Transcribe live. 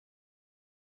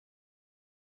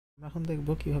এখন দেখব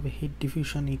কিভাবে হিট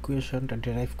ডিফিউশন ইকুয়েশনটা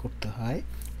ডেরাইভ করতে হয়।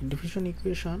 ডিফিউশন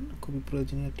ইকুয়েশন খুবই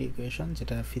প্রয়োজনীয় একটি ইকুয়েশন,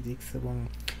 যেটা ফিজিক্স এবং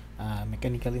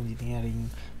মেকানিক্যাল ইঞ্জিনিয়ারিং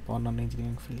বা অন্যান্য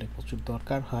ইঞ্জিনিয়ারিং ফিল্ডে প্রচুর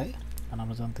দরকার হয়। কারণ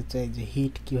আমরা জানতে চাই যে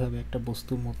হিট কীভাবে একটা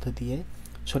বস্তুর মধ্যে দিয়ে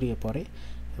ছড়িয়ে পড়ে,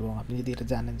 এবং আপনি যদি এটা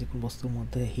জানেন যে কোন বস্তুর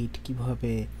মধ্যে হিট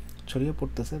কীভাবে ছড়িয়ে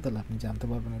পড়তেছে, তাহলে আপনি জানতে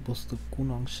পারবেন এই বস্তুর কোন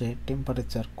অংশে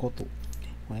টেম্পারেচার কত।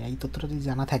 এই তথ্যটা যদি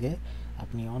জানা থাকে,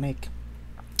 আপনি অনেক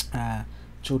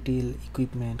জটিল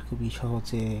ইকুইপমেন্ট খুবই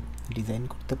সহজে ডিজাইন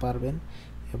করতে পারবেন,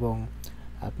 এবং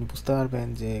আপনি বুঝতে পারবেন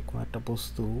যে কোনো একটা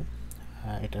বস্তু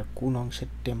এটার কোন অংশের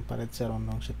টেম্পারেচার অন্য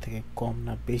অংশের থেকে কম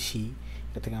না বেশি।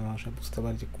 এটা থেকে আমরা বুঝতে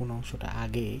পারি যে কোন অংশটা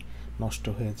আগে নষ্ট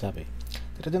হয়ে যাবে।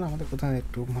 এটার জন্য আমাদের কোথাও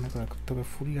একটু মনে করা করতে হবে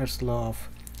ফুরিয়ার্স law of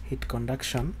heat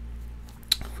conduction.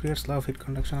 ফুরিয়ার্স law of heat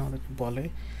conduction আমাদেরকে বলে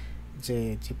যে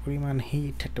যে পরিমাণ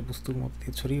হিট একটা বস্তুর মধ্যে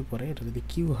ছড়িয়ে পড়ে, এটা যদি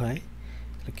কিউ হয়,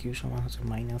 তাহলে কিউ সমান হচ্ছে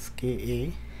মাইনাস কে এ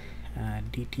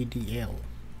ডিটি ডিএল,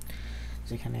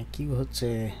 যেখানে কিউ হচ্ছে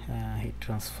হিট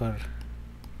ট্রান্সফার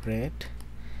রেট,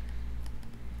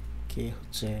 কে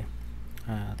হচ্ছে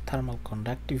থার্মাল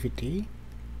কন্ডাক্টিভিটি।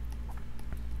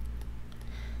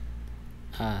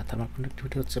 থার্মাল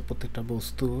কন্ডাক্টিভিটি হচ্ছে প্রত্যেকটা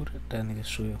বস্তুর একটা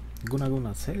নিজস্ব গুণাগুণ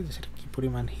আছে, যে সেটা কী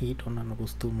পরিমাণ হিট অন্যান্য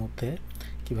বস্তুর মধ্যে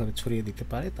কীভাবে ছড়িয়ে দিতে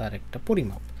পারে তার একটা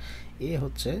পরিমাপ। এ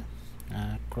হচ্ছে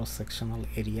ক্রস সেকশনাল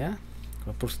এরিয়া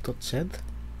বা প্রস্থচ্ছেদ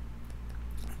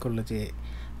করলে যে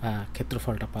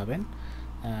ক্ষেত্রফলটা পাবেন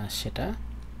সেটা।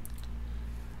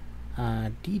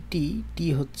 ডিটি টি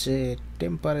হচ্ছে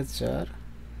টেম্পারেচার,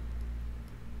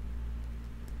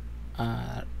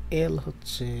 আর এল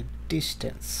হচ্ছে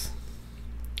ডিস্টেন্স।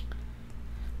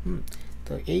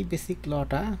 তো এই বেসিক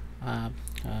লটা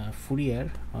ফুরিয়ার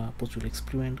প্রচুর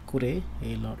এক্সপেরিমেন্ট করে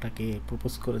এই লটাকে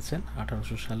প্রপোজ করেছেন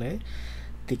 1800 সালের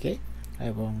দিকে,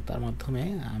 এবং তার মাধ্যমে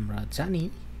আমরা জানি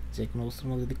যে কোনো বস্তুর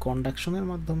মধ্যে যদি কন্ডাকশনের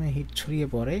মাধ্যমে হিট ছড়িয়ে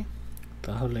পড়ে,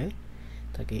 তাহলে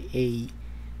তাকে এই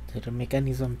যেটা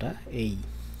মেকানিজমটা এই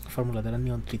ফর্মুলা দ্বারা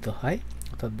নিয়ন্ত্রিত হয়।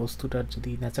 অর্থাৎ বস্তুটার যদি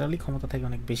ন্যাচারালি ক্ষমতা থাকে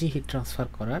অনেক বেশি হিট ট্রান্সফার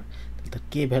করার, তাহলে তার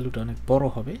কে ভ্যালুটা অনেক বড়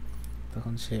হবে,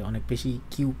 তখন সে অনেক বেশি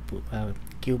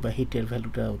কিউ বা হিটের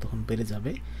ভ্যালুটাও তখন বেড়ে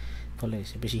যাবে, ফলে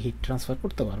সে বেশি হিট ট্রান্সফার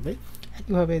করতে পারবে।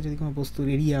 একইভাবে যদি কোনো বস্তুর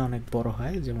এরিয়া অনেক বড়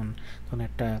হয়, যেমন ধরুন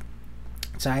একটা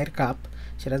চায়ের কাপ,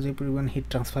 সেটা যে পরিমাণ হিট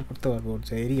ট্রান্সফার করতে পারবে, ওর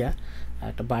যে এরিয়া,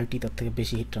 একটা বালতি তার থেকে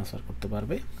বেশি হিট ট্রান্সফার করতে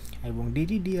পারবে। এবং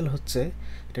ডিডিডিএল হচ্ছে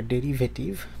এটা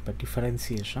ডেরিভেটিভ বা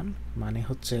ডিফারেন্সিয়েশন, মানে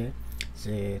হচ্ছে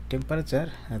যে টেম্পারেচার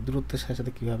দূরত্বের সাথে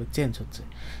সাথে কীভাবে চেঞ্জ হচ্ছে।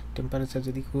 টেম্পারেচার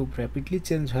যদি খুব র্যাপিডলি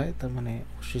চেঞ্জ হয়, তার মানে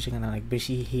অবশ্যই সেখানে অনেক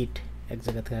বেশি হিট এক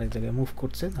জায়গা থেকে আরেক জায়গায় মুভ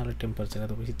করছে, তাহলে টেম্পারেচার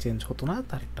এত বেশি চেঞ্জ হতো না,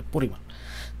 তার একটা পরিমাণ।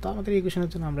 তো আমাদের ইকুয়েশনের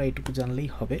জন্য আমরা এইটুকু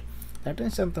জানলেই হবে। এটা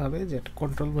জানতে হবে যে একটা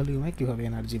কন্ট্রোল ভলিউমে কীভাবে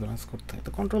এনার্জি ব্যালেন্স করতে হয়।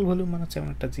 তো কন্ট্রোল ভলিউম মানে হচ্ছে এমন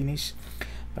একটা জিনিস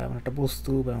বা এমন একটা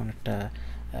বস্তু বা এমন একটা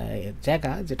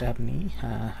জায়গা, যেটা আপনি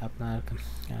আপনার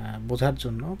বোঝার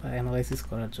জন্য বা অ্যানালাইসিস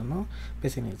করার জন্য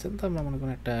বেছে নিয়েছেন। তো আমরা মনে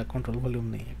করেন একটা কন্ট্রোল ভলিউম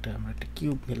নেই, আমরা একটা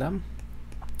কিউব নিলাম,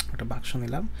 একটা বাক্স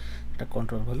নিলাম, একটা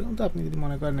কন্ট্রোল ভলিউম। তো আপনি যদি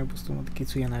মনে করেন এই বস্তুর মধ্যে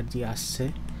কিছু এনার্জি আসছে,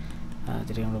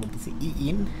 যেটাকে আমরা বলতেছি ই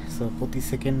ইন, সো প্রতি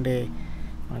সেকেন্ডে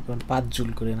মনে করেন 5 জুল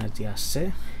করে এনার্জি আসছে,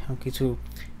 এবং কিছু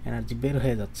এনার্জি বের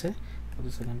হয়ে যাচ্ছে,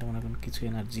 প্রতি সেকেন্ডে মনে করেন কিছু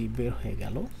এনার্জি বের হয়ে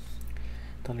গেল,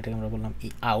 তাহলে এটাকে আমরা বললাম ই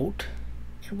আউট।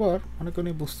 এরপর মনে করেন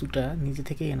এই বস্তুটা নিজে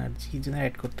থেকে এনার্জি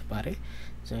জেনারেট করতে পারে,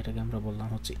 যেটাকে আমরা বললাম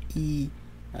হচ্ছে ই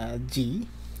জি।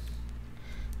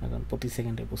 এখন প্রতি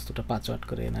সেকেন্ডে বস্তুটা 5 ওয়াট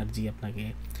করে এনার্জি আপনাকে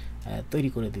তৈরি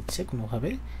করে দিচ্ছে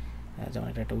কোনোভাবে। যেমন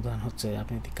এটা একটা উদাহরণ হচ্ছে,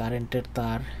 আপনি যদি কারেন্টের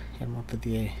তার এর মধ্যে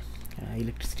দিয়ে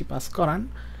ইলেকট্রিসিটি পাস করান,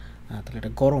 তাহলে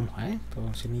এটা গরম হয়,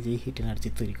 তখন সে নিজেই হিট এনার্জি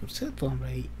তৈরি করছে। তো আমরা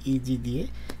এই ইজি দিয়ে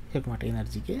এরকম একটা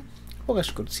এনার্জিকে প্রকাশ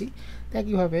করছি।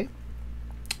 একইভাবে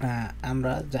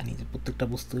আমরা জানি যে প্রত্যেকটা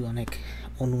বস্তু অনেক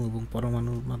অণু এবং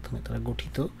পরমাণুর মাধ্যমে তারা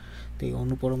গঠিত। তো এই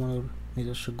অণু পরমাণুর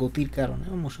নিজস্ব গতির কারণে,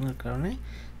 মোশনের কারণে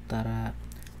তারা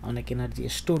অনেক এনার্জি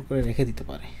স্টোর করে রেখে দিতে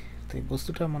পারে। তো এই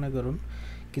বস্তুটা মনে করুন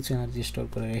কিছু এনার্জি স্টোর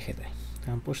করে রেখে দেয়।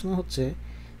 এখন প্রশ্ন হচ্ছে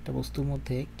একটা বস্তুর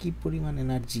মধ্যে কি পরিমাণ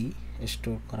এনার্জি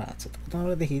স্টোর করা আছে। তো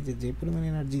আমরা দেখি যে যে পরিমাণ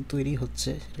এনার্জি তৈরি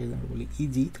হচ্ছে, সেটা যদি আমরা বলি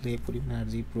ইজি, তাহলে এই পরিমাণ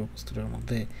এনার্জি পুরো বস্তুটার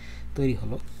মধ্যে তৈরি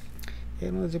হলো।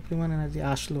 এর মধ্যে যে পরিমাণ এনার্জি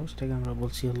আসলো, সেটাকে আমরা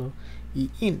বলছি হলো ই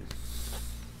ইন।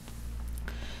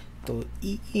 তো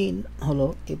ই ইন হলো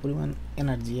এই পরিমাণ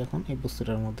এনার্জি এখন এই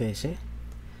বস্তুটার মধ্যে এসে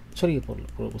ছড়িয়ে পড়লো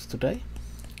পুরো বস্তুটায়,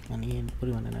 মানে এই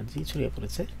পরিমাণ এনার্জি ছড়িয়ে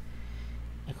পড়েছে।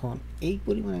 এখন এই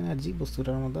পরিমাণ এনার্জি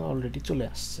বস্তুটার মধ্যে অলরেডি চলে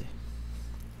আসছে,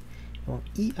 এবং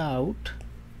ই আউট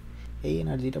এই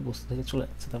এনার্জিটা বস্তু থেকে চলে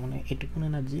যাচ্ছে, তার মানে এটুকুন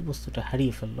এনার্জি বস্তুটা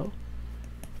হারিয়ে ফেললো।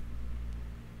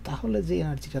 তাহলে যে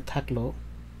এনার্জিটা থাকলো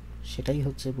সেটাই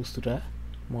হচ্ছে বস্তুটার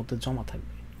মধ্যে জমা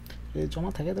থাকবে। যদি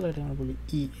জমা থাকে তাহলে এটা আমরা বলি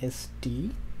ইএসটি।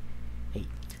 এই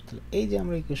তাহলে এই যে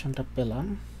আমরা ইকুয়েশনটা পেলাম,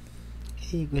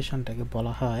 এই ইকুয়েশনটাকে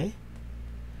বলা হয়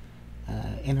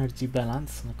এনার্জি ব্যালেন্স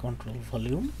কন্ট্রোল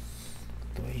ভলিউম।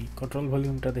 তো এই কন্ট্রোল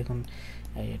ভলিউমটা দেখুন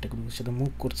এটা কোনো কিছুর সাথে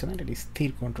মুভ করছে না, এটা স্থির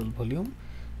কন্ট্রোল ভলিউম।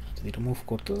 যদি এটা মুভ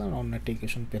করতো তাহলে অন্য একটা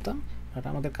ইকুয়েশন পেতাম, বাট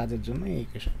আমাদের কাজের জন্য এই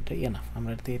ইকুয়েশনটাই এনাফ।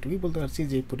 আমরা এতে এটুকুই বলতে পারছি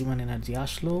যে পরিমাণ এনার্জি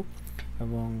আসলো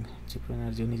এবং যে পরিমাণ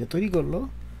এনার্জি নিজে তৈরি করলো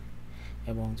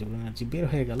এবং যে পরিমাণ এনার্জি বের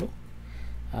হয়ে গেল,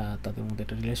 তাদের মধ্যে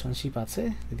একটা রিলেশনশিপ আছে।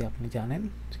 যদি আপনি জানেন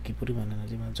যে কী পরিমাণ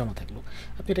এনার্জি জমা থাকলো,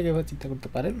 আপনি এটাকে এভাবে চিন্তা করতে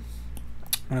পারেন।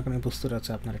 মনে করেন বস্তুটা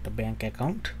হচ্ছে আপনার একটা ব্যাঙ্ক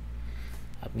অ্যাকাউন্ট,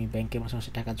 আপনি ব্যাংকে মাসে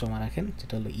মাসে টাকা জমা রাখেন,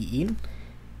 যেটা হলো ইন।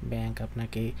 ব্যাংক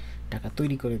আপনাকে টাকা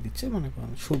তৈরি করে দিচ্ছে, মনে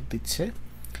করেন সুদ দিচ্ছে,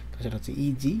 তো সেটা হচ্ছে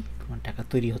ইজি, টাকা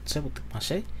তৈরি হচ্ছে প্রত্যেক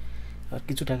মাসে। আর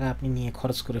কিছু টাকা আপনি নিয়ে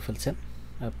খরচ করে ফেলছেন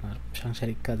আপনার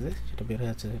সাংসারিক কাজে, সেটা বের হয়ে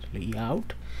যাচ্ছে, সেটা হলো ই আউট।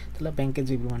 তাহলে ব্যাংকে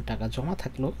যে পরিমাণ টাকা জমা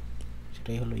থাকলো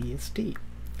সেটাই হলো ইএসটি।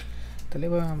 তাহলে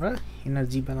এভাবে আমরা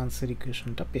এনার্জি ব্যালেন্সের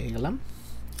ইকুয়েশনটা পেয়ে গেলাম।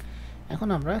 এখন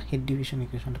আমরা হিট ডিভিশন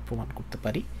ইকুয়েশনটা প্রমাণ করতে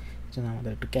পারি, যেন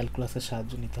আমাদের একটু ক্যালকুলাসের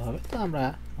সাহায্য নিতে হবে। তো আমরা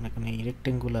মনে করেন এই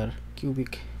রেক্টেঙ্গুলার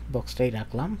কিউবিক বক্সটাই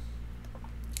রাখলাম।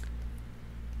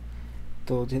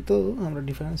 তো যেহেতু আমরা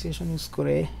ডিফারেন্সিয়েশন ইউজ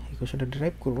করে ইকুয়েশনটা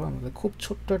ডেরাইভ করবো, আমাদের খুব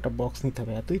ছোট্ট একটা বক্স নিতে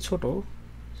হবে, এতই ছোট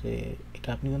যে এটা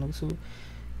আপনি কোনো কিছু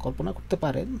কল্পনা করতে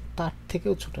পারেন তার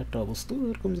থেকেও ছোট একটা বস্তু।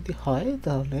 এরকম যদি হয়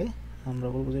তাহলে আমরা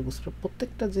বলবো যে বস্তুটার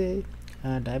প্রত্যেকটা যে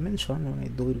ডাইমেনশন, মানে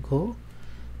দৈর্ঘ্য,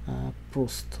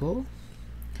 প্রস্থ,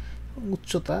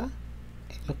 উচ্চতা,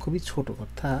 এগুলো খুবই ছোট।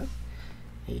 অর্থাৎ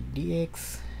এই ডিএক্স,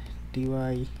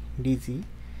 ডিওয়াই, ডিজি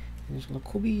জিনিসগুলো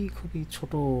খুবই খুবই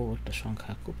ছোট একটা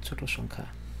সংখ্যা, খুব ছোট সংখ্যা,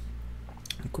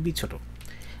 খুবই ছোট।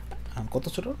 কত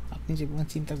ছোট আপনি যেভাবে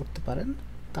চিন্তা করতে পারেন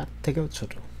তার থেকেও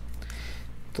ছোট।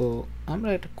 তো আমরা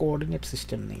একটা কোঅর্ডিনেট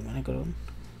সিস্টেম নেই, মনে করুন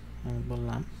আমি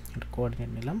বললাম একটা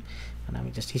কোঅর্ডিনেট নিলাম, মানে আমি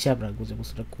জাস্ট হিসাব রাখবো যে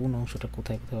বস্তুটা কোন অংশটা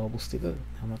কোথায় কোথায় অবস্থিত।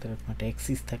 আমাদের একটা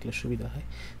অ্যাক্সিস থাকলে সুবিধা হয়।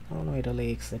 আমরা এটা হলো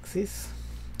এক্স অ্যাক্সিস,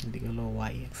 এদিকে হলো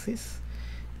ওয়াই অ্যাক্সিস,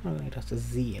 এটা হচ্ছে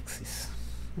জি অ্যাক্সিস।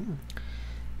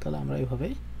 তাহলে আমরা এইভাবে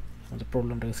আমাদের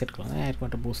প্রবলেমটাকে সেট করলাম। এরকম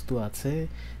একটা বস্তু আছে,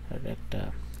 একটা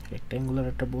রেক্ট্যাঙ্গুলার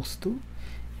একটা বস্তু,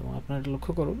 এবং আপনারা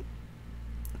লক্ষ্য করুন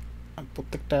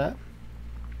প্রত্যেকটা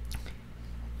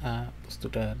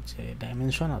বস্তুটার যে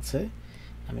ডাইমেনশন আছে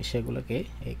আমি সেগুলোকে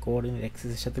এই কোঅর্ডিনেট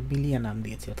অ্যাক্সিসের সাথে মিলিয়ে নাম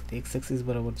দিয়েছি। অর্থাৎ এক্স অ্যাক্সিস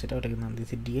বরাবর যেটা, ওটাকে নাম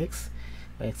দিয়েছি ডিএক্স,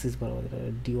 বা অ্যাক্সিস বরাবর যেটা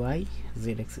ডিওয়াই,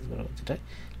 জেড অ্যাক্সিস বরাবর যেটা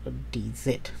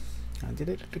ডিজেড। আর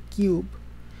যেটা একটা কিউব,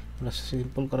 আমরা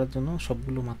সিম্পল করার জন্য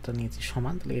সবগুলো মাত্রা নিয়েছি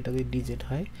সমান। তাহলে এটা যদি ডিজেড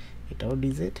হয় এটাও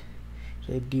ডিজেড,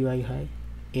 যদি ডিওয়াই হয়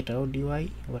এটাও ডিওয়াই,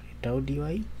 আবার এটাও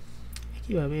ডিওয়াই,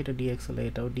 একইভাবে এটা ডিএক্স হলে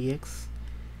এটাও ডিএক্স,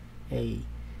 এই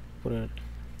পুরোর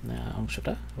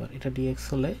অংশটা, আবার এটা ডিএক্স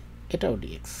হলে এটাও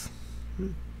ডিএক্স,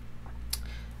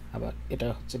 আবার এটা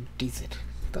হচ্ছে ডিজেড।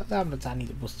 তাহলে আমরা জানি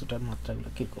যে বস্তুটার মাত্রাগুলো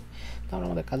কীরকম। তো আমরা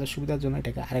আমাদের কাজের সুবিধার জন্য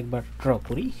এটাকে আরেকবার ড্র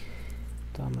করি।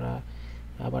 তো আমরা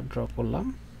আবার ড্র করলাম,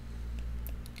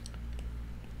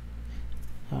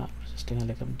 সিস্টেমে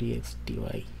লিখলাম ডিএক্স,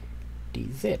 ডিওয়াই,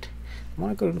 ডিজেড।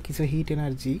 মনে করুন কিছু হিট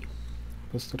এনার্জি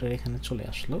বস্তুটার এখানে চলে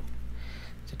আসলো,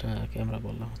 যেটাকে আমরা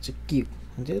বললাম হচ্ছে কিউ।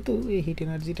 যেহেতু এই হিট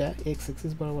এনার্জিটা এক্স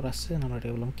অ্যাক্সিস বরাবর আসছে, আমরা এটা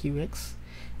বললাম কিউ এক্স।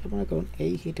 মনে করুন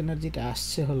এই হিট এনার্জিটা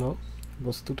আসছে হলো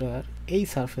বস্তুটার এই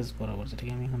সারফেস বরাবর,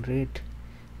 যেটাকে আমি এখন রেড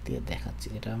দিয়ে দেখাচ্ছি,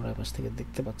 যেটা আমরা পাশ থেকে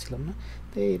দেখতে পাচ্ছিলাম না।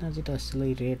 তো এই এনার্জিটা আসছিল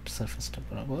এই রেড সারফেসটা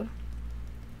বরাবর।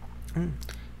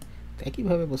 তো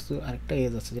একইভাবে বস্তু আরেকটা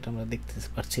এজ আছে যেটা আমরা দেখতে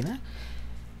পাচ্ছি না।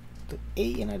 তো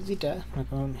এই এনার্জিটা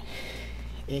এখন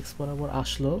এক্স বরাবর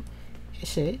আসলো,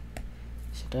 এসে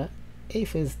সেটা এই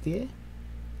ফেজ দিয়ে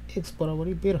এক্স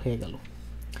বরাবরই বের হয়ে গেল।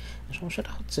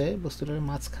 সমস্যাটা হচ্ছে বস্তুটার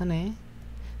মাঝখানে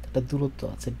একটা দূরত্ব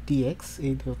আছে ডিএক্স,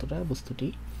 এই দূরত্বটা বস্তুটি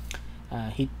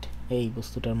হিট এই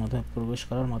বস্তুটার মধ্যে প্রবেশ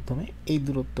করার মাধ্যমে এই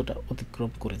দূরত্বটা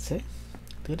অতিক্রম করেছে।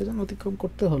 তো এটা যেন অতিক্রম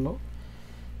করতে হলো,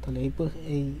 তাহলে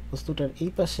এই বস্তুটার এই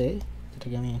পাশে,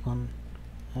 যেটাকে আমি এখন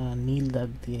নীল দাগ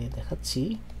দিয়ে দেখাচ্ছি,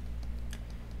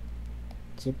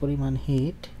 যে পরিমাণ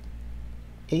হিট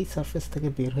এই সারফেস থেকে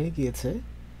বের হয়ে গিয়েছে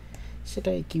সেটা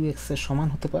এই কিউ এক্সের সমান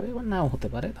হতে পারে বা নাও হতে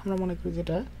পারে। আমরা মনে করি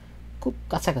যেটা খুব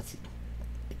কাছাকাছি,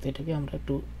 তো এটাকে আমরা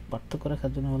একটু পার্থক্য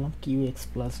রাখার জন্য বললাম কিউ এক্স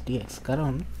প্লাস ডিএক্স।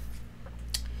 কারণ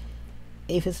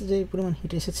এই ফেসে যে পরিমাণ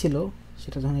হিট এসেছিল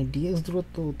সেটা যখন এই ডিএক্স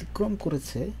দূরত্ব অতিক্রম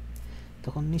করেছে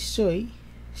তখন নিশ্চয়ই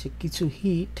সে কিছু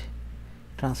হিট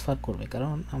ট্রান্সফার করবে।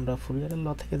 কারণ আমরা ফুরিয়ারের ল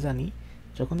থেকে জানি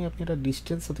যখনই আপনি একটা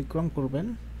ডিস্টেন্স অতিক্রম করবেন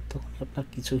তখনই আপনার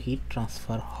কিছু হিট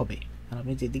ট্রান্সফার হবে। আর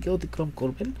আপনি যেদিকে অতিক্রম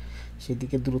করবেন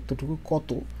সেদিকে দূরত্বটুকু কত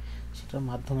সেটার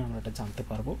মাধ্যমে আমরা এটা জানতে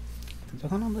পারবো। তো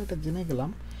যখন আমরা এটা জেনে গেলাম,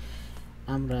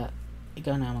 আমরা এই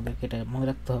কারণে আমাদেরকে এটা মনে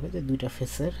রাখতে হবে যে দুইটা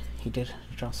ফেসের হিটের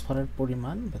ট্রান্সফারের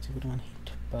পরিমাণ বা যে পরিমাণ হিট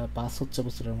পাস হচ্ছে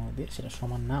বস্তুটার মধ্যে দিয়ে সেটা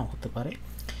সমান নাও হতে পারে।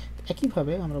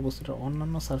 একইভাবে আমরা বস্তুটার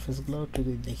অন্যান্য সারফেসগুলো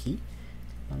যদি দেখি,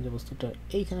 যে বস্তুটা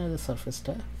এইখানে যে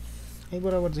সারফেসটা এই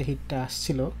বরাবর যে হিটটা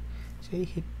আসছিল সেই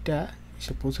হিটটা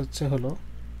এসে পৌঁছাচ্ছে হলো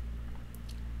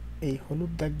এই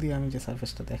হলুদ দাগ দিয়ে আমি যে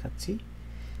সারফেসটা দেখাচ্ছি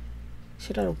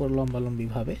সেটার উপর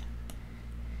লম্বালম্বিভাবে।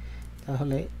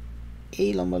 তাহলে এই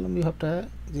লম্বালম্বি ভাবটা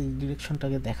যে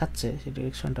ডিরেকশনটাকে দেখাচ্ছে সেই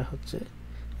ডিরেকশনটা হচ্ছে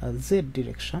জেড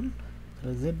ডিরেকশন।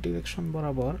 তাহলে জেড ডিরেকশন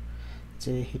বরাবর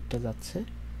যে হিটটা যাচ্ছে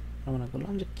মনে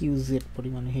করলাম যে কিউ জেড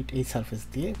পরিমাণ হিট এই সারফেস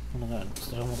দিয়ে মনে করেন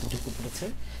বস্তুটার মতো ঢুকে পড়েছে,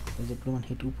 যে পরিমাণ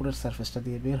হিট উপরের সারফেসটা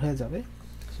দিয়ে বের হয়ে যাবে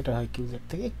সেটা হয় কিউ জেড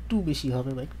থেকে একটু বেশি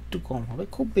হবে বা একটু কম হবে,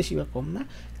 খুব বেশি বা কম না,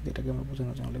 যেটাকে আমরা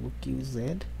বোঝানোর জন্য লিখব কিউ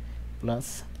জেড প্লাস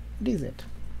ডিজেড।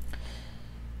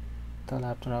 তাহলে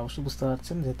আপনারা অবশ্যই বুঝতে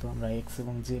পারছেন যেহেতু আমরা এক্স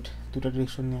এবং জেড দুটো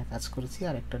ডিরেকশন নিয়ে কাজ করেছি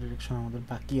আর একটা ডিরেকশন আমাদের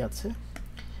বাকি আছে,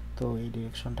 তো এই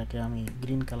ডিরেকশনটাকে আমি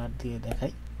গ্রিন কালার দিয়ে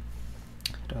দেখাই।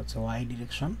 এটা হচ্ছে ওয়াই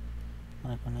ডিরেকশন,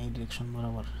 মানে এখন এই ডিরেকশন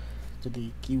বরাবর যদি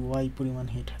কিউ ওয়াই পরিমাণ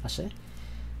হিট আসে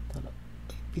তাহলে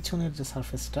পিছনের যে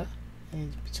সারফেসটা, এই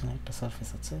পিছনে একটা সারফেস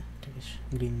আছে এটাকে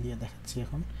গ্রিন দিয়ে দেখাচ্ছি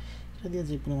এখন, এটা দিয়ে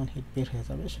যে পরিমাণ হিট বের হয়ে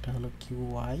যাবে সেটা হলো কিউ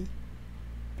ওয়াই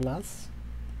প্লাস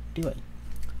ডিওয়াই।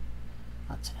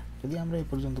 আচ্ছা, যদি আমরা এই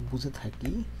পর্যন্ত বুঝে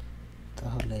থাকি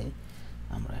তাহলে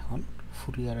আমরা এখন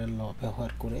ফুরিয়ারের ল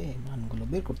ব্যবহার করে এই মানগুলো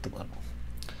বের করতে পারবো।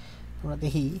 আমরা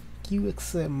দেখি কিউ এক্স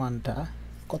এর মানটা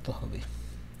কত হবে।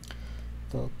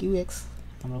 তো কিউ এক্স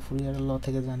আমরা ফুরিয়ারের ল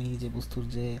থেকে জানি যে বস্তুর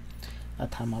যে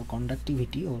থার্মাল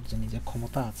কন্ডাক্টিভিটি ওর যে নিজের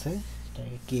ক্ষমতা আছে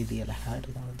এটাকে কে দিয়ে লেখা, এটা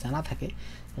আমাদের জানা থাকে,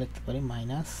 লিখতে পারি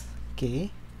মাইনাস কে,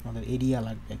 আমাদের এরিয়া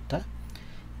লাগবে একটা।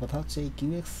 কথা হচ্ছে এই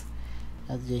কিউ এক্স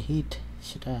আর যে হিট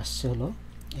সেটা আসছে হলো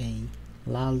এই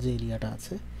লাল যে এরিয়াটা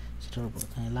আছে সেটার উপর।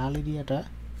 লাল এরিয়াটা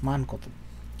মান কত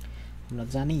আমরা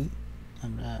জানি,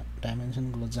 আমরা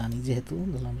ডাইমেনশনগুলো জানি যেহেতু,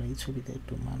 তাহলে আমরা এই ছবিতে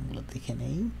একটু মানগুলো দেখে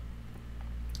নেই।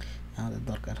 আমাদের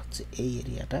দরকার হচ্ছে এই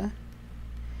এরিয়াটা,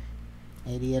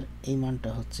 এরিয়ার এই মানটা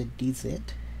হচ্ছে ডিজেড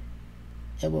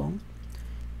এবং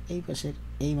এই পাশের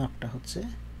এই মাপটা হচ্ছে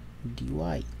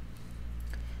ডিওয়াই।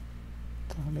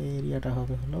 তাহলে এরিয়াটা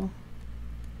হবে হলো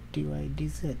ডিওয়াই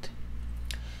ডিজেড।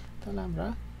 তাহলে আমরা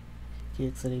কিউ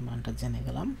এক্স এর এই মানটা জেনে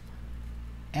গেলাম।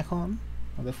 এখন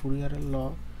আমাদের ফুরিয়ারের ল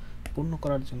পূর্ণ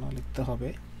করার জন্য লিখতে হবে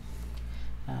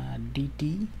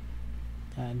ডিটি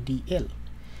ডিএল।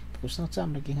 প্রশ্ন হচ্ছে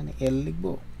আমরা কি এখানে এল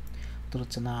লিখবো? তো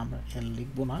হচ্ছে না, আমরা এল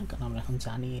লিখবো না, কারণ আমরা এখন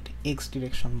জানি এটা এক্স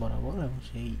ডিরেকশন বরাবর এবং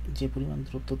সেই যে পরিমাণ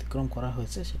দূরত্ব অতিক্রম করা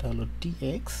হয়েছে সেটা হলো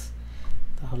ডিএক্স।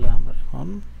 তাহলে আমরা এখন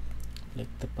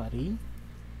লিখতে পারি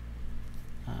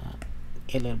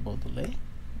এল এর বদলে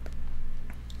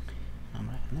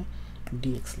আমরা এখানে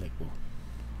ডিএক্স লিখবো।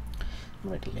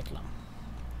 আমরা এটা লিখলাম।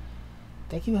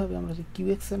 একইভাবে আমরা যে কিউ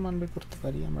এক্স এর মান বের করতে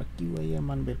পারি, আমরা কিউ আই এর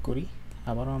মান বের করি।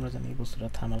 আবারও আমরা জানি এই বস্তুটা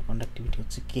থার্মাল কন্ডাক্টিভিটি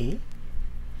হচ্ছে কে।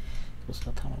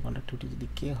 বস্তুটা থার্মাল কন্ডাক্টিভিটি যদি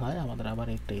কে হয় আমাদের আবার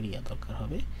একটা এরিয়া দরকার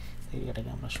হবে। এরিয়াটাকে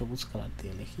আমরা সবুজ কালার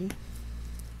দিয়ে লিখি,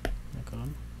 কারণ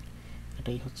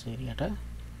এটাই হচ্ছে এরিয়াটা,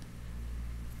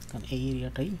 কারণ এই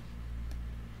এরিয়াটাই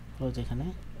হলো যেখানে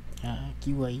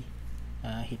কিউআই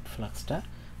হিট ফ্লাক্সটা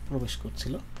প্রবেশ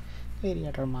করছিল।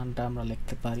 এরিয়াটার মানটা আমরা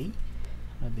লিখতে পারি,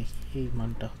 আমরা দেখি এই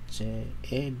মানটা হচ্ছে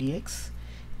এ ডিএক্স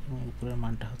এবং উপরের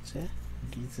মানটা হচ্ছে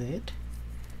ডিজেড।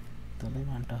 তাহলে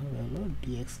মানটা হবে হলো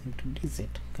ডিএক্স ইন্টু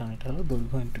ডিজেড, কারণ এটা হলো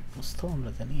দৈর্ঘ্য ইন্টু প্রস্থ, আমরা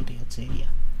জানি এটাই হচ্ছে এরিয়া।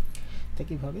 তো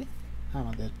কীভাবে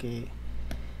আমাদেরকে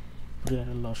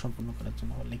ফুরিয়ারের ল সম্পূর্ণ করার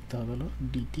জন্য লিখতে হবে হলো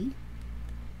ডিটি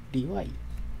ডিওয়াই।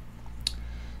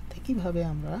 তো কীভাবে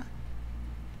আমরা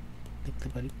লিখতে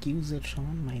পারি কিউ জেড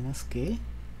সমান মাইনাস কে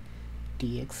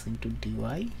dx into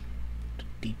dy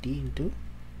DT into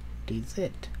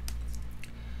DZ.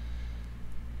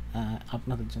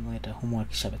 আপনাদের জন্য এটা হোমওয়ার্ক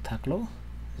হিসাবে থাকলো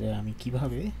যে আমি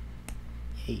কিভাবে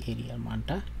এই এরিয়ার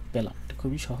মানটা পেলাম। এটা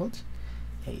খুবই সহজ।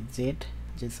 এই জেড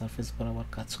যে সারফেস বরাবর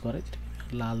কাজ করে,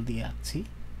 যেটাকে লাল দিয়ে আঁকছি,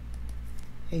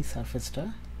 এই সারফেসটা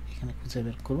এখানে খুঁজে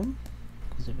বের করুন,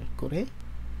 খুঁজে বের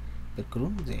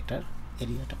করুন যে এটার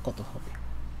এরিয়াটা কত হবে।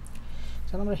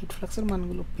 যখন আমরা হিট ফ্লাক্সের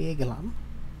মানগুলো পেয়ে গেলাম,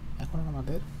 এখন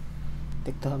আমাদের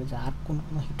দেখতে হবে যে আর কোন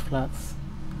হিট ফ্লাক্স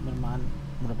মান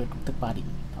আমরা বের করতে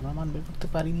পারিনি। আমরা মান বের করতে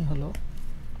পারিনি হলো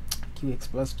Q x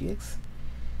plus dx,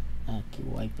 Q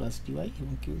Y plus dy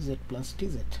এবং কিউ জেড প্লাস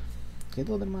ডিজেড। যেহেতু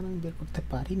ওদের মান আমি বের করতে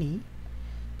পারিনি,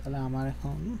 তাহলে আমার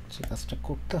এখন যে কাজটা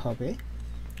করতে হবে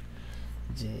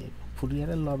যে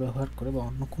ফুরিয়ারের ল ব্যবহার করে বা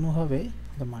অন্য কোনোভাবে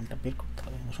ওদের মানটা বের করতে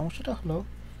হবে। সমস্যাটা হলো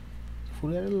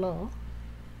ফুরিয়ারের ল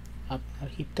আপনার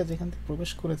হিটটা যেখান থেকে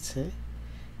প্রবেশ করেছে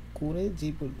করে যে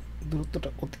দূরত্বটা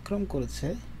অতিক্রম করেছে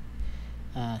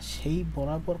সেই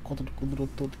বরাবর কতটুকু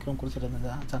দূরত্ব অতিক্রম করেছে এটা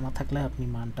জানা থাকলে আপনি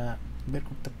মানটা বের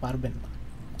করতে পারবেন না।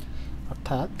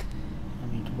 অর্থাৎ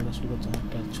আমি একটু বোঝার জন্য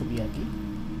একটা ছবি আঁকি।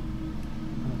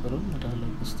 মনে করুন এটা হলো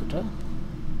বস্তুটা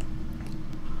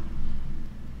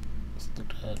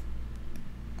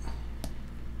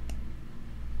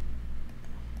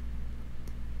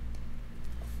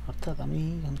অর্থাৎ আমি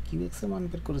যখন কিউএক্স এর মান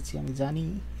বের করেছি আমি জানি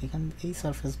এখানে এই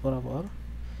সারফেস বরাবর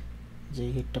যে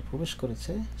হিটটা প্রবেশ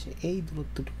করেছে সে এই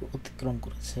দূরত্বটুকু অতিক্রম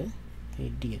করেছে, এই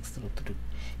ডিএক্স দূরত্বটুকু।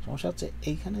 সমস্যা হচ্ছে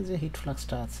এইখানে যে হিট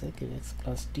ফ্লাক্সটা আছে কিউএক্স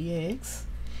প্লাস ডিএক্স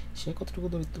সে কতটুকু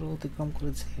দূরত্ব অতিক্রম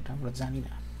করেছে এটা আমরা জানি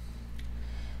না।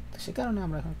 তো সে কারণে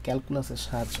আমরা এখন ক্যালকুলাসের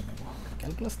সাহায্য নেব।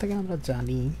 ক্যালকুলাস থেকে আমরা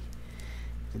জানি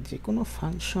যে কোনো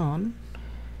ফাংশন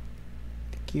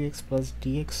কিউএক্স প্লাস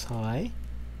ডিএক্স হয়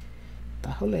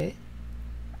তাহলে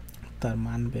তার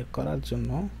মান বের করার জন্য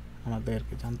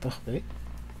আমাদেরকে জানতে হবে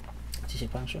যে সেই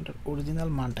ফাংশনটার অরিজিনাল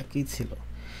মানটা কী ছিল।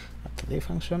 অর্থাৎ এই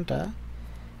ফাংশনটা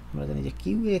আমরা জানি যে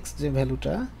কিউএক্স যে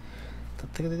ভ্যালুটা তার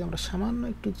থেকে যদি আমরা সামান্য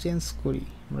একটু চেঞ্জ করি,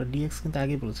 আমরা ডিএক্স কিন্তু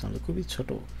আগে বলেছিলাম যে খুবই ছোট,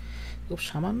 খুব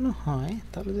সামান্য হয়,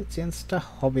 তাহলে যে চেঞ্জটা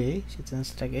হবে সেই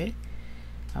চেঞ্জটাকে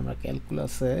আমরা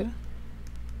ক্যালকুলাসের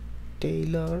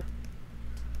টেইলর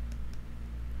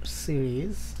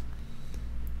সিরিজ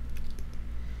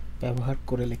ব্যবহার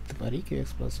করে লিখতে পারি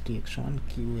কিউএক্স প্লাস ডিএক্স সমান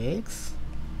QX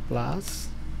plus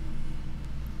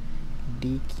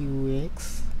ডিকিউএক্স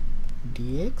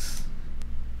dx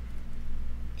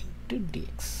into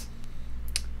dx.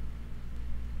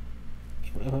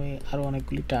 এভাবে আরও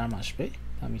অনেকগুলি টার্ম আসবে,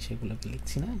 আমি সেগুলোকে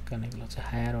লিখছি না কারণ এগুলো হচ্ছে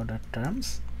হায়ার অর্ডার টার্মস,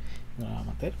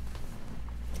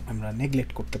 আমরা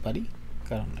নেগলেক্ট করতে পারি,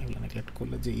 কারণ এগুলো নেগলেক্ট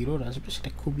করলে যে ইরোর আসবে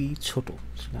সেটা খুবই ছোট,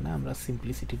 সেখানে আমরা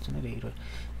সিম্পলিসিটির জন্য এই ইরোর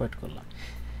অ্যাভয়েড করলাম।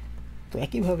 তো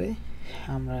একইভাবে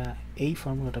আমরা এই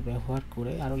ফর্মুলাটা ব্যবহার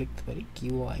করে আরও লিখতে পারি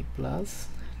QI plus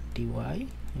dy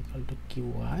equal to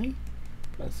QI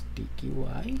plus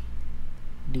ডিকিউআই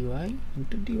dy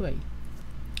into dy.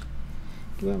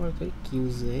 কীভাবে আমরা করি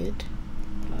কিউজেড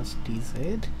প্লাস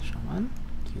ডিজেড সমান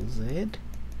কিউজেড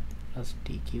প্লাস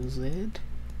ডিকিউজেড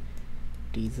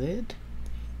ডিজেড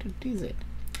ইন্টু ডিজেড।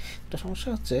 একটা সমস্যা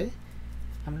হচ্ছে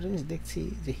আমরা জিনিস দেখছি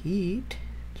যে হিট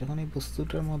যখন এই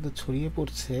বস্তুটার মধ্যে ছড়িয়ে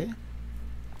পড়ছে,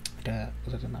 এটা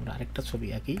বোঝার জন্য আমরা আরেকটা ছবি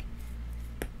আঁকি।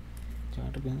 যখন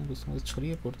একটা বিভিন্ন বস্তুর মধ্যে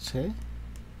ছড়িয়ে পড়ছে,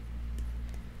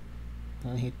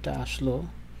 হিটটা আসলো,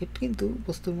 হিট কিন্তু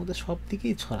বস্তুর মধ্যে সব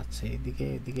দিকেই ছড়াচ্ছে, এদিকে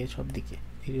এদিকে সব দিকে।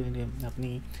 আপনি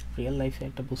রিয়েল লাইফে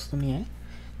একটা বস্তু নিয়ে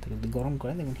তাকে যদি গরম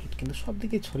করেন দেখবেন হিট কিন্তু সব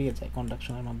দিকে ছড়িয়ে যায়,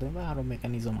 কন্ডাকশনের মাধ্যমে বা আরও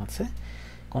মেকানিজম আছে,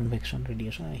 কনভেকশন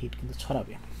রেডিয়েশন, হিট কিন্তু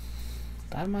ছড়াবে।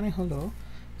 তার মানে হলো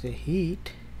যে হিট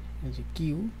যে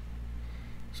কিউ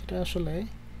সেটা আসলে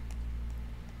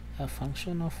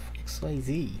ফাংশন অফ এক্স ওয়াই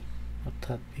জি,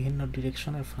 অর্থাৎ বিভিন্ন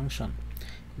ডিরেকশনের ফাংশন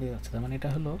দেওয়া যাচ্ছে। তার মানে এটা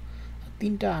হলো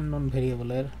তিনটা আননোন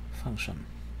ভেরিয়েবলের ফাংশন।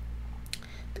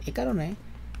 তো এ কারণে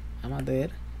আমাদের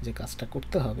যে কাজটা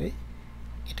করতে হবে,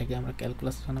 এটাকে আমরা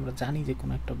ক্যালকুলাস যখন আমরা জানি যে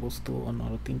কোনো একটা বস্তু অন্য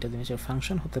আরও তিনটা জিনিসের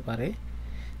ফাংশন হতে পারে,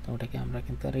 তো ওটাকে আমরা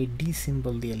কিন্তু আর এই ডি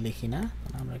সিম্বল দিয়ে লিখি না,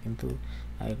 আমরা কিন্তু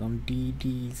এরকম ডি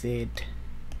ডি জেড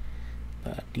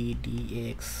বা ডি ডি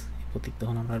এক্স প্রতীক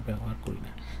তখন আমরা ব্যবহার করি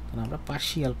না, তখন আমরা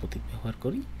পার্শিয়াল প্রতীক ব্যবহার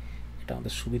করি। এটা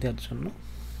আমাদের সুবিধার জন্য,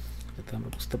 যাতে আমরা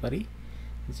বুঝতে পারি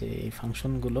যে এই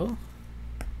ফাংশনগুলো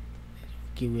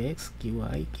Q x Q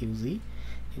I Q জি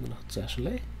এগুলো হচ্ছে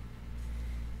আসলে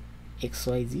এক্স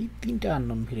ওয়াই জি তিনটা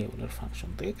আননোন ভেরিয়েবলের ফাংশন।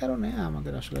 তো এই কারণে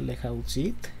আমাদের আসলে লেখা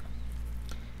উচিত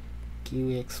কিউ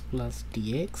এক্স প্লাস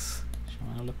ডিএক্স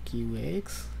সমান হলো Q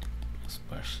x plus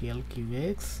partial Q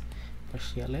x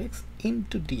partial x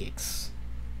into dx.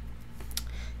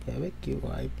 এভাবে Q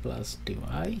I plus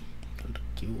dy equal to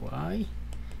Q I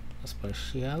plus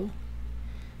partial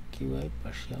Q I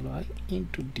partial Y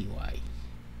into dy.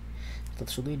 অর্থাৎ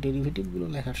শুধু এই ডেরিভেটিভগুলো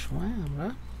লেখার সময় আমরা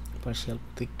পার্শিয়াল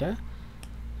প্রতীকটা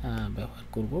ব্যবহার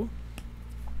করব,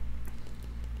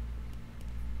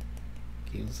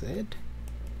 Q Z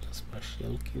plus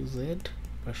partial Q Z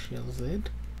partial Z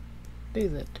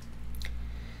DZ.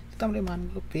 তো আমরা এই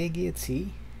মানগুলো পেয়ে গিয়েছি।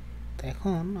 তো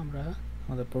এখন আমরা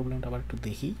আমাদের প্রবলেমটা আবার একটু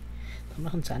দেখি। তো আমরা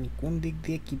এখন জানি কোন দিক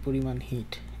দিয়ে কি পরিমাণ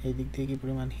হিট, এই দিক দিয়ে কি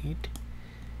পরিমাণ হিট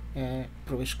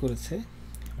প্রবেশ করেছে,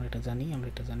 আমরা এটা জানি,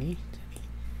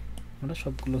 আমরা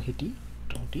সবগুলো হিটই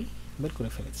মোটামুটি বের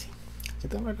করে ফেলেছি।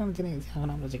 যেহেতু আমরা এটা জেনে গেছি, এখন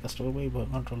আমরা যে কাজটা করবো এই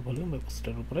কন্ট্রোল ভলিউম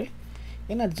ব্যবস্থাটার উপরে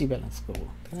এনার্জি ব্যালেন্স করবো।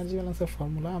 এনার্জি ব্যালেন্সের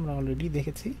ফর্মুলা আমরা অলরেডি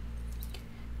দেখেছি,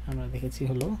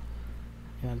 হলো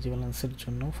এনার্জি ব্যালেন্সের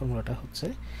জন্য ফর্মুলাটা হচ্ছে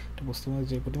একটা বস্তুর মধ্যে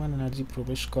যে পরিমাণ এনার্জি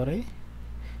প্রবেশ করে,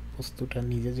 বস্তুটা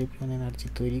নিজে যে পরিমাণ এনার্জি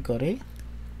তৈরি করে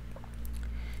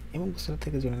এবং বস্তুটা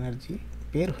থেকে যে এনার্জি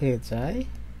বের হয়ে যায়,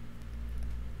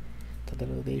 তাদের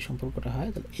যদি এই সম্পর্কটা হয়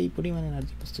তাহলে এই পরিমাণ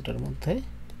এনার্জি বস্তুটার মধ্যে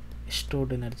স্টোরড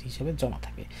এনার্জি হিসেবে জমা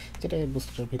থাকে, যেটা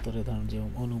বস্তুটার ভিতরে ধরুন যে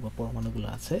অণু বা পরমাণুগুলো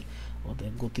আছে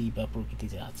ওদের গতি বা প্রকৃতি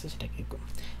যা আছে সেটাকে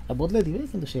বদলে দিবে,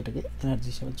 কিন্তু সেটাকে এনার্জি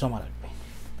হিসেবে জমা রাখবে।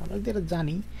 আমরা যদি এটা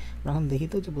জানি, এখন দেখি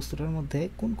তো যে বস্তুটার মধ্যে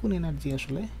কোন কোন এনার্জি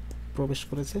আসলে প্রবেশ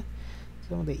করেছে।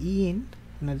 তার মধ্যে ইন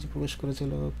এনার্জি প্রবেশ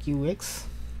করেছিল কিউ এক্স,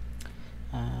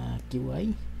 কিউ আই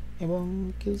এবং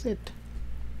কিউ জেড।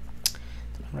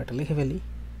 আমরা এটা লিখে ফেলি।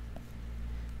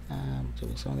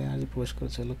 আমাদের এনার্জি প্রবেশ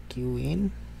করেছিল Q in,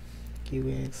 Q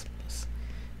x plus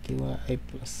Q I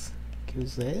plus Q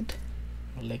Z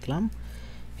লিখলাম।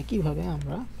 একইভাবে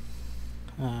আমরা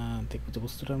দেখব যে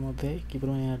বস্তুটার মধ্যে কী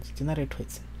পরিমাণ এনার্জি জেনারেট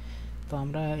হয়েছে। তো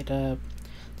আমরা এটা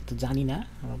তো জানি না,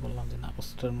 আমরা বললাম যে না,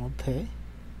 বস্তুটার মধ্যে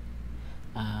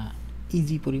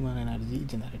ইজি পরিমাণ এনার্জি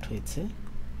জেনারেট হয়েছে,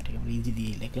 এটাকে আমরা ইজি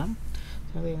দিয়ে লিখলাম।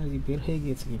 আমাদের এনার্জি বের হয়ে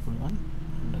গিয়েছে কী পরিমাণ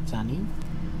আমরা জানি,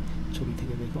 ছবি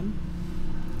থেকে দেখুন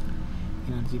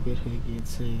এনার্জি বের হয়ে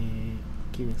গিয়েছে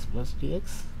Q x plus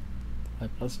dx, Y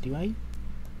plus dy,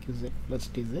 Q Z plus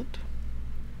DZ.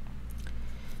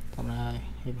 আমরা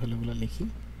এই ভ্যালুগুলো লিখি,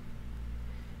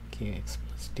 Q x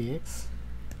plus dx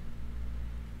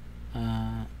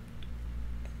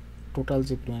total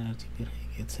যে পরিমাণ এনার্জি বের হয়ে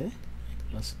গিয়েছে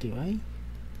plus dy,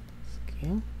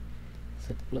 Q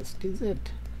Z plus DZ.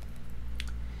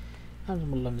 আর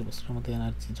বললাম যে বস্তুর মধ্যে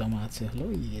এনার্জি জমা আছে হলো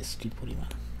ইএসটি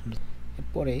পরিমাণ।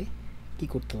 এরপরে কি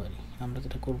করতে পারি, আমরা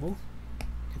যেটা করব,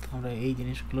 যেহেতু আমরা এই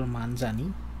জিনিসগুলোর মান জানি,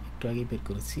 একটু আগে বের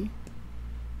করেছি,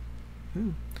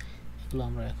 এগুলো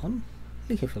আমরা এখন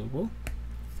লিখে ফেলবো।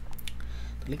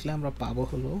 তো লিখলে আমরা পাবো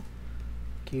হলো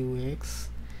Q x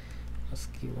plus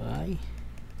Q I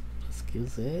plus Q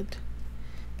Z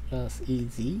plus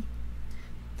easy,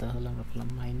 তাহলে আমরা পেলাম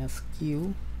minus Q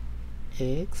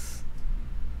x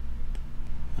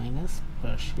minus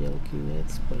partial Q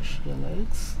x partial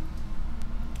x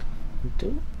into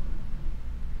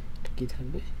কি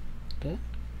থাকবে, এটা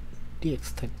ডিএক্স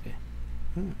থাকবে।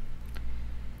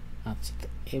 আচ্ছা, তো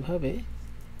এভাবে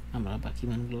আমরা বাকি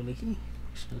মানগুলো লিখি।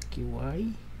 কিউ ওয়াই,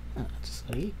 আচ্ছা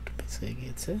সরি একটু মিস হয়ে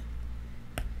গিয়েছে,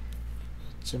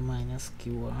 হচ্ছে minus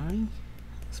Q Y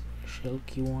partial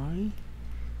Q Y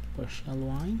partial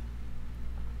Y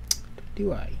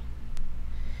dy.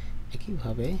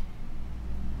 একইভাবে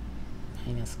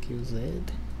minus Q Z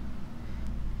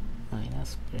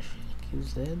minus partial Q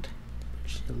Z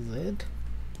partial Z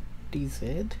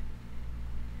DZ.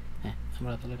 হ্যাঁ,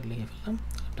 আমরা তাহলে এটা লিখে ফেললাম।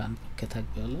 ডান পক্ষে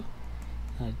থাকবে হলো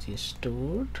এনার্জি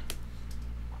স্টোরড।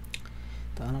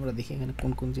 তখন আমরা দেখি এখানে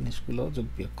কোন কোন জিনিসগুলো যোগ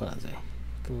বিয়োগ করা যায়।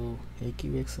 তো এই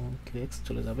কিউ এক্স এবং কিউ এক্স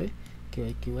চলে যাবে, Q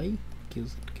I Q I, Q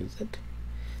Z Q Z.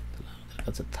 তাহলে আমাদের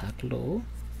কাছে থাকলো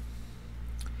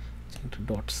একটা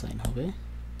ডট সাইন হবে,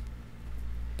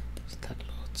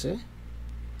 থাকলো হচ্ছে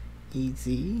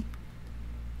easy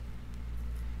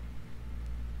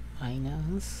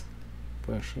minus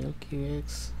partial Q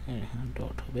x, এখানে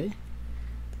ডট হবে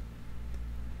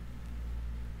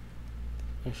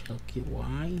partial Q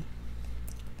Y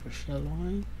partial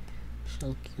Y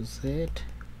partial Q Z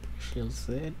partial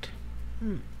Z.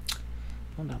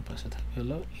 ডান পাশে থাকবে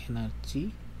হলো এনার্জি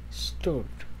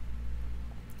স্টোরড।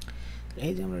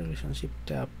 এই যে আমরা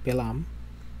রিলেশনশিপটা পেলাম,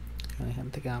 এখান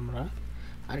থেকে আমরা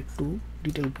আরেকটু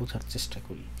ডিটেল বোঝার চেষ্টা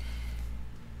করি।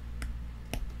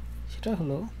 সেটা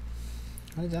হলো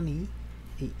আমরা জানি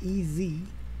এই ইজি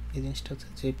এই জিনিসটা হচ্ছে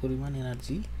যে পরিমাণ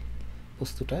এনার্জি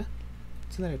বস্তুটা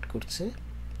জেনারেট করছে।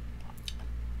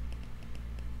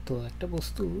 তো একটা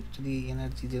বস্তু যদি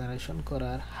এনার্জি জেনারেশন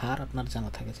করার হার আপনার জানা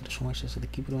থাকে, সেটা সময়ের সাথে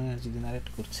কী পরিমাণ এনার্জি জেনারেট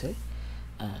করছে,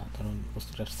 ধরুন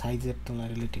বস্তুটার সাইজের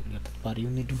তুলনায় রিলেটিভলি অর্থাৎ পার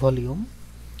ইউনিট ভলিউম,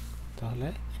 তাহলে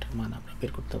এটার মান আমরা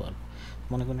বের করতে পারবো।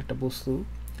 মনে করেন একটা বস্তু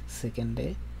সেকেন্ডে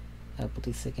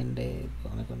প্রতি সেকেন্ডে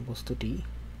মনে করেন বস্তুটি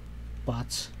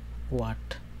 5 watt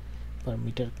per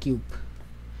metre cube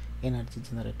energy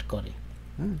generate করে।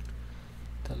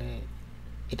 তাহলে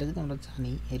এটা যদি আমরা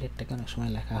জানি, এই রেটটাকে অনেক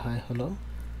সময় লেখা হয় হলো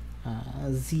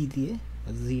জি দিয়ে,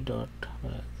 জি ডট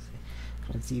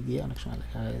জি দিয়ে অনেক সময়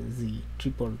লেখা হয় জি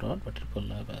ট্রিপল ডট বা ট্রিপল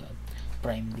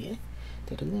প্রাইম দিয়ে। তো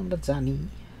এটা যদি আমরা জানি,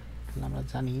 তাহলে আমরা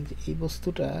জানি যে এই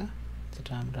বস্তুটা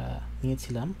যেটা আমরা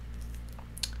নিয়েছিলাম,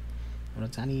 আমরা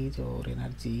জানি যে ওর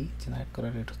এনার্জি জেনারেট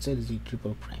করার রেট হচ্ছে জি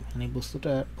ট্রিপল প্রাইম। মানে এই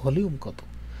বস্তুটার ভলিউম কত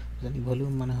জানি,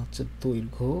 ভলিউম মানে হচ্ছে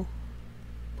দৈর্ঘ্য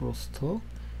প্রস্থ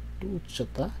টু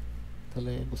উচ্চতা।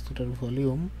 তাহলে বস্তুটার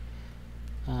ভলিউম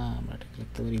আমরা এটাকে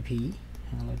লিখতে পারি ভি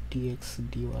ডিএক্স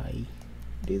ডিওয়াই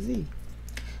ডিজি।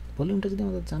 ভলিউমটা যদি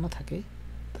আমাদের জানা থাকে,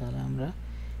 তাহলে আমরা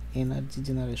এনার্জি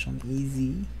জেনারেশন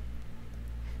ইজি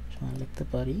সমান লিখতে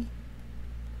পারি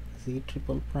জি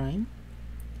triple prime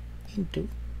into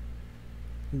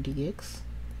dx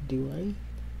dy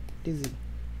DG.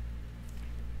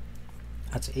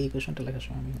 আচ্ছা, এই ইকুয়েশনটা লেখার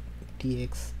সময় আমি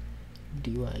dx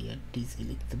dy আর dz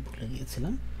লিখতে ভুলে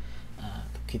গিয়েছিলাম,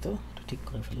 দুঃখিত, এটা ঠিক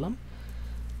করে ফেললাম।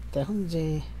 তো এখন যে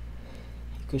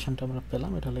ইকুয়েশনটা আমরা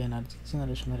পেলাম এটা হলো এনার্জি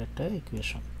জেনারেশনের একটা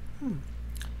ইকুয়েশন।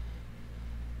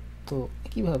 তো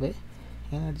একইভাবে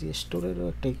এনার্জি স্টোরেরও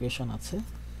একটা ইকুয়েশন আছে।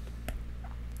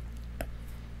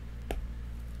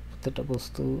 প্রত্যেকটা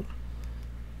বস্তুর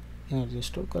এনার্জি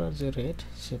স্টোর করার যে রেট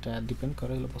সেটা ডিপেন্ড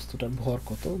করে হলো বস্তুটার ভর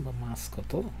কত বা মাস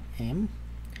কত এম,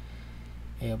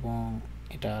 এবং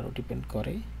এটা আরও ডিপেন্ড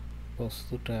করে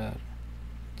বস্তুটার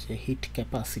যে হিট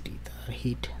ক্যাপাসিটি, তার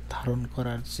হিট ধারণ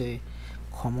করার যে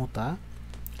ক্ষমতা,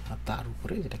 তার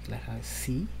উপরে যেটাকে লেখা হয়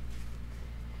সি,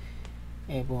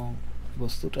 এবং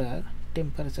বস্তুটার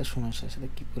টেম্পারেচার সময়ের সাথে সাথে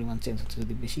কী পরিমাণ চেঞ্জ হচ্ছে।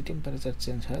 যদি বেশি টেম্পারেচার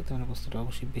চেঞ্জ হয় তাহলে বস্তুটা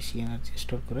অবশ্যই বেশি এনার্জি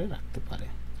স্টোর করে রাখতে পারে।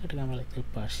 এটাকে আমরা লিখতে পারি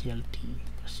পার্শিয়াল টি,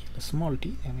 পার্শিয়াল স্মল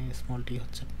টি, মানে স্মল টি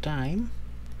হচ্ছে টাইম,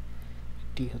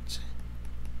 টি হচ্ছে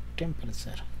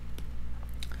টেম্পারেচার,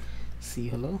 সি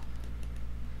হলো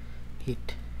হিট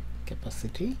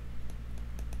ক্যাপাসিটি,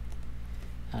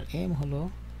 আর এম হলো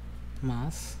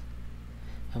মাস।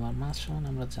 আবার মাস সমান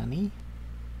আমরা জানি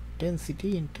ডেন্সিটি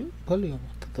ইন্টু ভলিউম,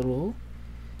 অর্থাৎ রো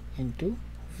ইন্টু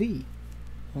ভি,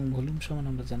 এবং ভলিউম সমান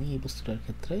আমরা জানি এই বস্তুটার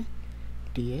ক্ষেত্রে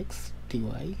ডিএক্স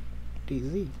ডিওয়াই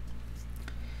ডিজি।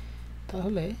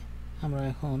 তাহলে আমরা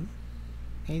এখন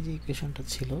এই যে ইকুয়েশনটা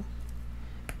ছিল,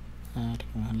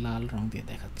 লাল রং দিয়ে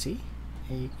দেখাচ্ছি,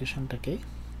 এই ইকুয়েশনটাকে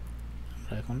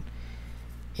আমরা এখন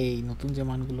এই নতুন যে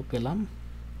মানগুলো পেলাম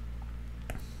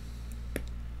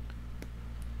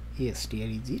ইএসটি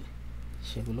আর ইজি,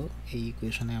 সেগুলো এই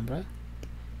ইকুয়েশনে আমরা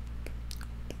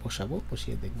বসাবো,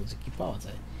 বসিয়ে দেখবো যে কি পাওয়া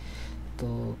যায়। তো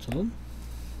চলুন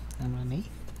আমরা নেই,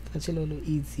 এটা ছিল হলো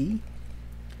easy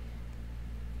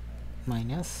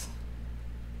minus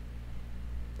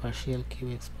partial Q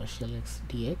x partial x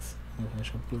dx, এখানে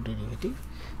সবগুলো ডেরিভেটিভ।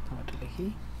 তো এটা লিখি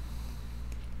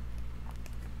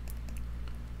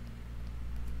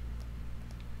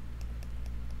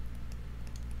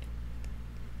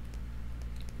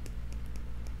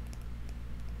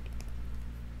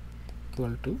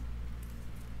ইকুয়াল টু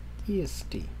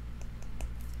ইএসটি।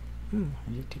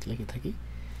 আমি ঠিক লিখে থাকি।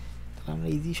 তাহলে আমরা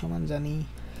ইজি সমান জানি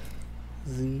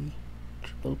জি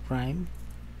triple prime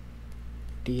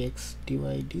dx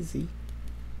dy DG.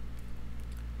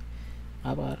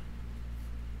 আবার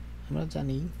আমরা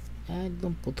জানি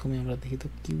একদম প্রথমে আমরা দেখি তো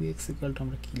কিউ এক্স ইকুয়াল টু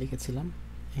আমরা কী লিখেছিলাম,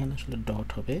 এখানে আসলে ডট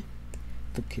হবে,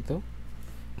 দুঃখিত,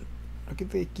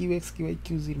 কিন্তু এই Q x Q I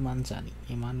Q জির মান জানি,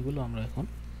 এই মানগুলো আমরা এখন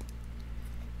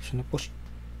এখানে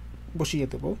বসিয়ে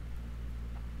দেবো।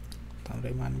 তো আমরা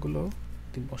এই মানগুলো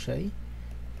বসাই,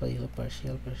 পাই হলো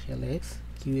partial partial x,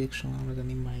 Q x সমান আমরা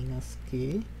জানি মাইনাস কে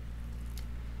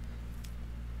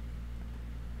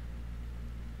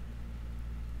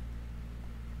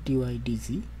ডিওয়াই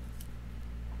ডিজি,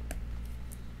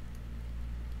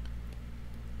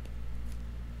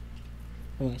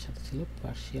 এবং এর সাথে ছিল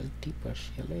পার্শিয়াল টি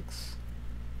পার্শিয়াল এক্স।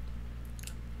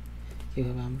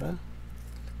 এভাবে আমরা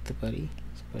লিখতে পারি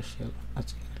পার্শিয়াল,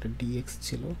 আচ্ছা একটা ডিএক্স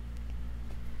ছিল,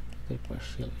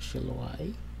 পার্শিয়াল পার্শিয়াল ওয়াই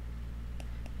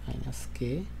মাইনাস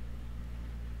কে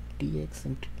dx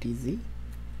into DG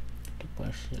two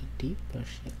partial টি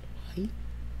পার্শিয়াল ওয়াই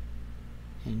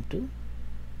ইন্টু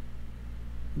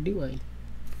ডিওয়াই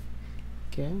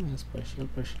কে minus partial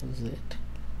partial Z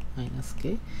minus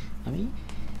কে। আমি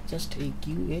জাস্ট এই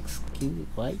Q x Q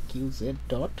Y Q Z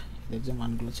dot এদের যে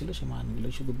মানগুলো ছিল সেই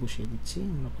মানগুলোই শুধু বসিয়ে দিচ্ছি।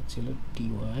 আমরা পাচ্ছিল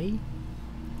ডিওয়াই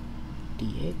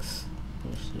ডিএক্স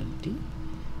পার্শিয়াল টি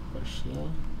পার্শিয়াল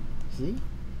জি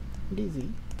ডিজি,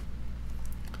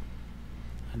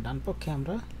 আর ডান পক্ষে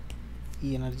আমরা ই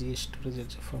এনার্জি স্টোরেজের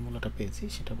যে ফর্মুলাটা পেয়েছি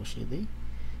সেটা বসিয়ে দিই।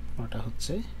 ওটা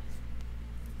হচ্ছে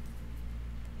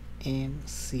M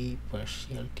C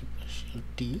partial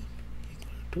T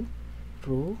equal to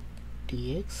rho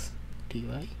dx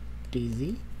dy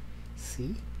DG C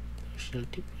partial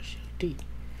টি,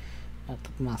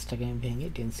 অর্থাৎ মাসটাকে আমি ভেঙে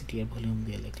ডেন্সিটি আর ভলিউম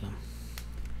দিয়ে লিখলাম।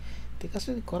 তো কাজটা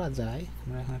যদি করা যায়,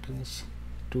 আমরা এখন একটা জিনিস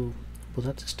একটু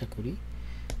বোঝার চেষ্টা করি।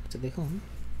 আচ্ছা দেখুন,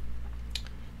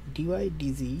 ডিওয়াই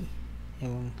ডিজি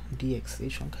এবং ডিএক্স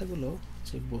এই সংখ্যাগুলো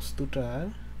যে বস্তুটার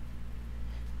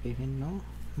বিভিন্ন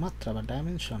মাত্রা বা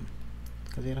ডাইমেনশন,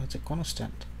 কাজে এরা হচ্ছে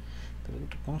কনস্ট্যান্ট। তবে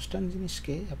একটা কনস্ট্যান্ট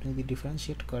জিনিসকে আপনি যদি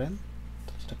ডিফারেন্সিয়েট করেন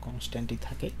তো সেটা কনস্ট্যান্টই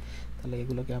থাকে, তাহলে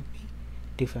এগুলোকে আপনি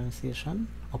ডিফারেন্সিয়েশন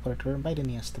অপারেটরের বাইরে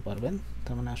নিয়ে আসতে পারবেন।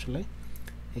 তার মানে আসলে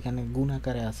এখানে গুণ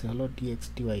আকারে আছে হলো ডিএক্স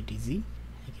ডিওয়াই ডিজি,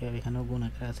 একইভাবে এখানেও গুণ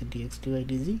আকারে আছে ডিএক্স ডিওয়াই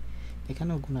ডিজি,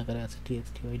 এখানেও গুণ আকারে আছে ডিএক্স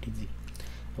ডিওয়াই ডিজি,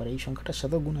 আবার এই সংখ্যাটার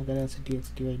সাথেও গুণ আকারে আছে ডিএক্স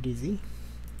ডিওয়াই ডিজি,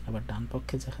 আবার ডান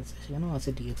পক্ষে যা আছে সেখানেও আছে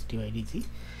ডিএক্স ডিওয়াই ডিজি।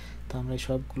 তো আমরা এই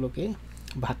সবগুলোকে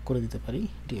ভাগ করে দিতে পারি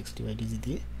ডিএক্স ডিওয়াই ডিজি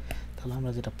দিয়ে। তাহলে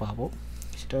আমরা যেটা পাবো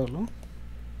সেটা হলো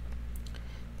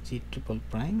g triple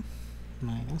prime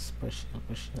minus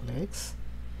partial x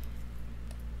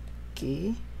k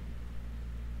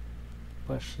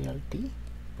partial t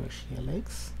partial x,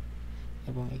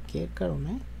 এবং এই k এর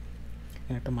কারণে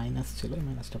এখানে একটা মাইনাস ছিল, এই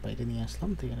মাইনাসটা বাইরে নিয়ে আসলাম,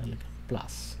 তো এখানে লিখলাম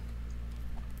প্লাস।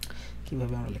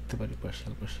 কীভাবে আমরা লিখতে পারি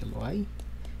partial y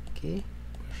k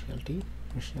partial t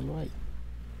partial y,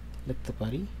 লিখতে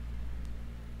পারি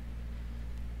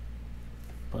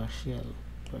partial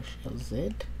z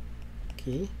k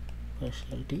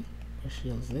partial t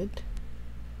partial z,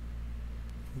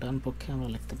 ডান পক্ষে আমরা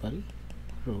লিখতে পারি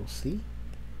rho c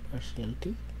partial t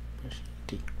partial t।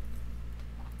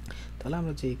 তাহলে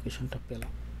আমরা যে ইকুয়েশনটা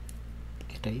পেলাম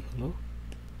এটাই হলো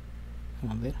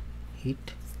আমাদের হিট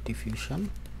ডিফিউশন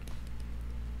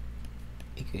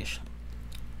ইকুয়েশন।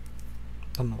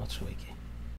 ধন্যবাদ সবাইকে।